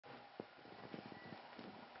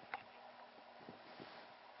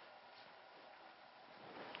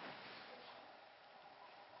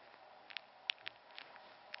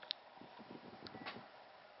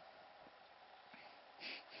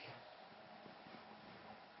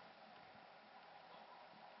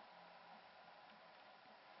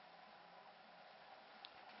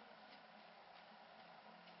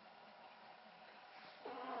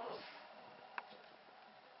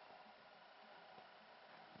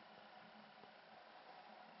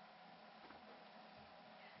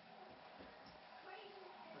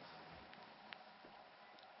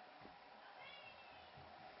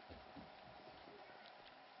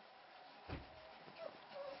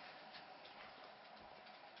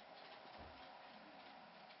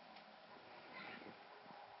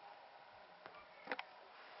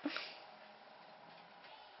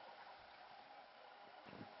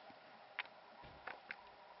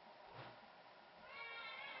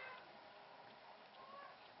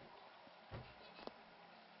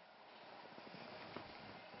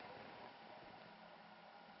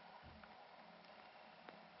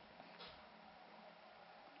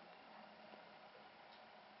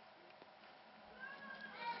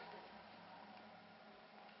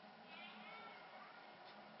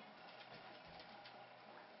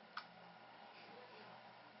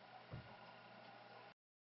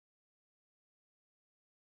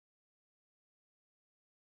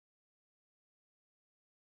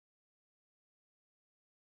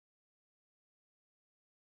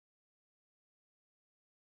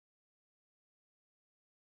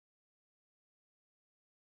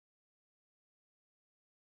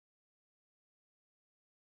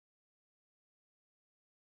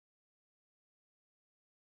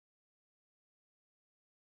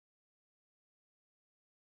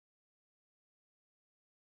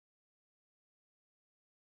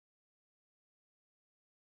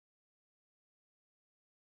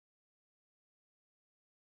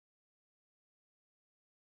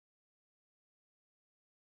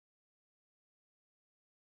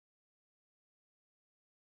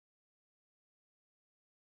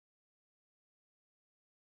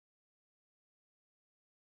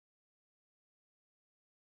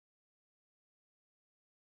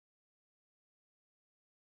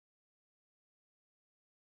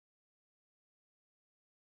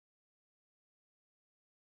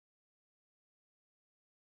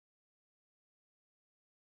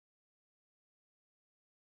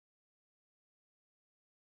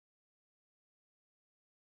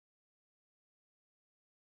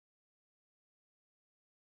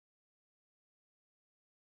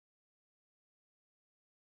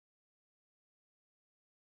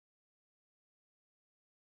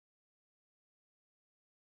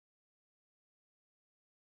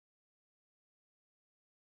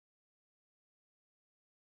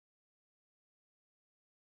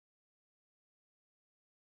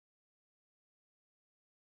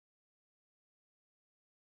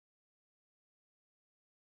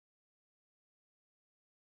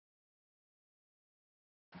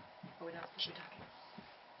Oh, we're not supposed to be talking.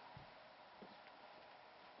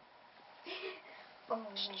 Oh.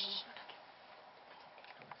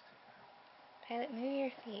 Pilot, move your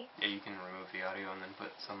feet. Yeah, you can remove the audio and then put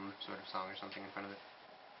some sort of song or something in front of it.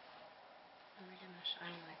 Oh my goodness, I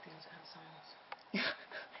don't like things that have songs.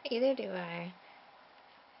 Either do I.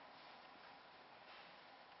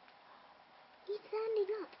 He's standing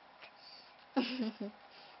up.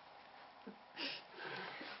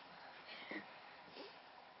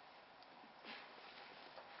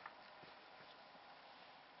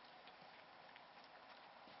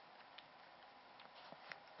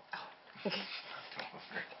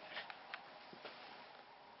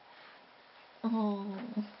 Oh.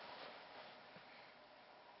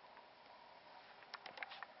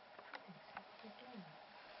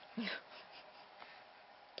 I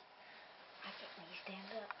think when you stand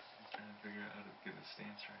up. I'm trying to figure out how to get his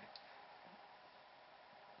stance right.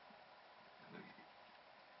 Like,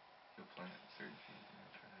 he'll plant at certain feet and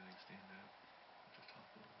he'll try to like stand up. Just hop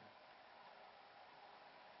over.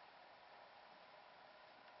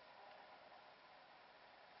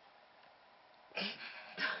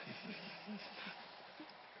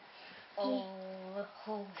 Oh,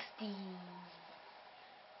 hosty.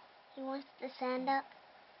 He wants to stand up.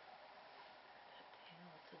 Ew,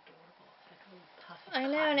 it's adorable. It's like a little puffy I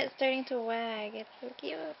know, and it's starting to wag. It's so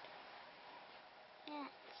cute. Yeah,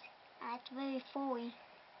 it's very furry.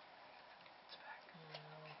 It's back.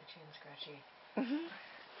 Oh, itchy and scratchy. Mm-hmm.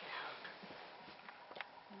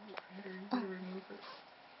 Remove it.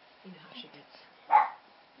 You know how she gets.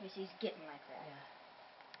 Yes, he's getting like that. Yeah.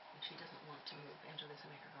 And she doesn't want to move. Angela doesn't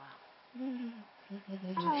make her go out.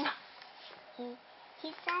 Oh,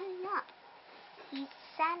 he's standing up. He's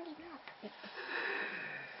standing up.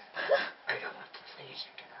 I don't want to please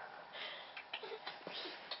you.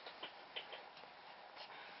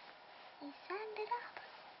 He standing up.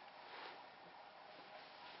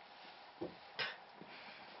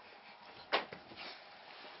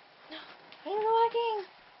 He's walking.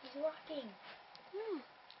 He's walking. Hmm.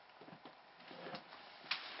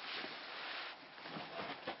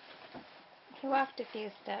 He walked a few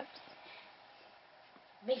steps.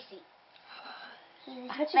 Macy. He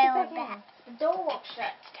How'd you get spelled back that. in? The door won't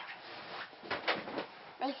shut.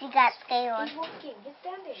 Macy got scared. He's walking. He's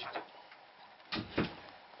standing.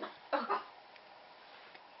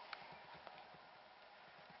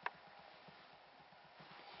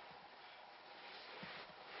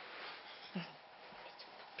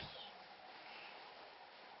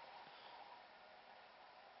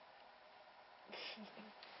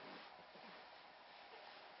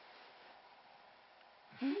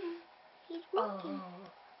 He's walking.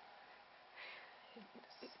 Oh. This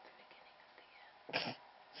is the beginning of the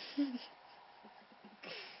end.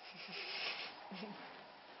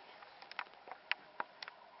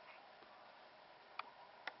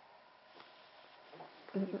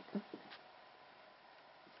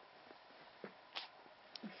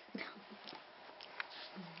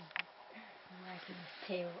 I like his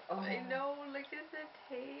tail. Oh. I know, look at the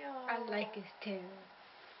tail. I like his tail.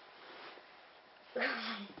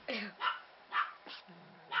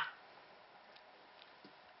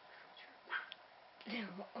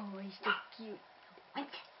 Oh, he's so cute.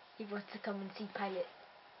 He wants to come and see Pilot.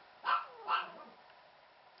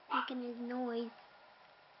 Making his noise.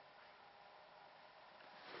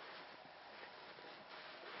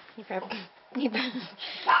 He probably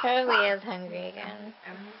is hungry again.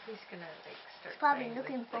 I wonder if he's gonna like start Probably playing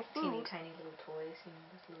looking with for like teeny food. tiny little toys, you know,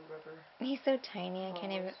 this little rubber He's so tiny, I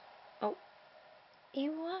can't even. balls. Oh, he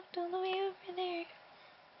walked all the way over there.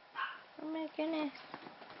 Oh my goodness.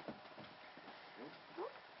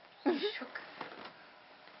 He shook.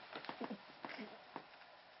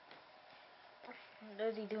 What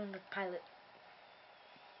is he doing with Pilot?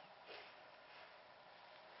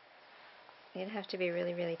 They'd have to be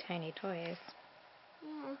really, really tiny toys.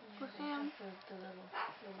 Yeah, for They have him. the little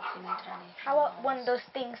teeny tiny. How about one of those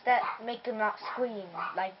things that make them not scream,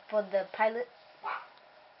 like for the Pilot?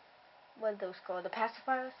 What are those called? The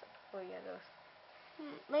pacifiers? Oh yeah, those.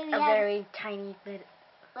 Maybe A very tiny bit.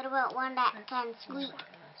 What about one that can Oh my squeak?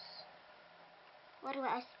 goodness. What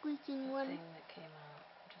about a squeaking The one? thing that came out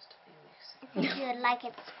just a few weeks I ago. think you would like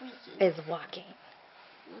it squeaking. Is walking.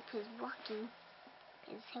 Because walking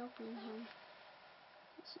is helping him.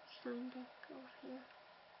 This is some back over here.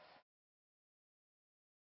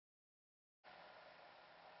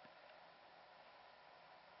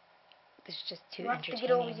 It's just too You have to entertaining.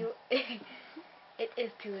 get over you. It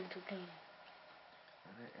is too entertaining.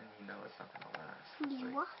 And you know it's not gonna last. He's It's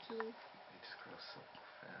like, walking. they just grow so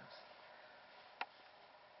fast.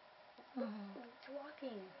 It's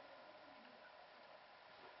walking.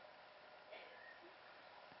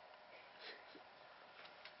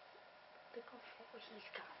 Oh, he's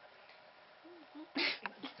got.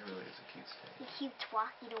 It really is a cute He stage. keeps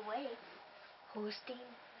walking away. Holstein.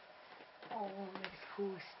 Oh, it's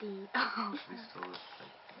Holstein. We still have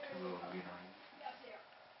like 2 of them being on.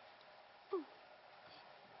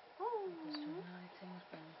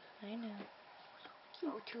 I know. So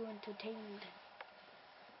too entertained.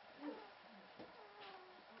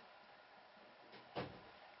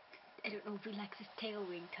 I don't know if he likes his tail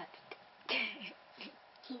being touched.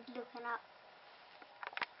 He's looking up.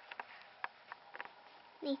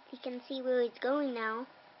 At least he can see where he's going now.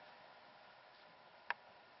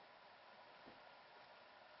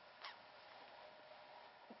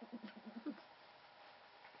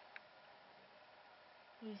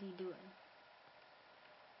 What is he doing?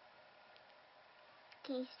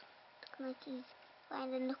 He's looking like he's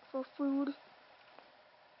trying to look for food.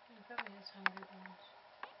 He probably has hungry bones.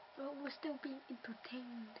 Oh, we're still being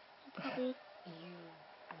entertained. He You.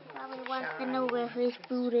 probably wants to know where his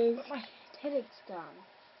food is. But my headache's gone.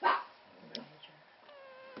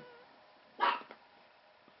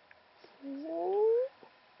 Whoa.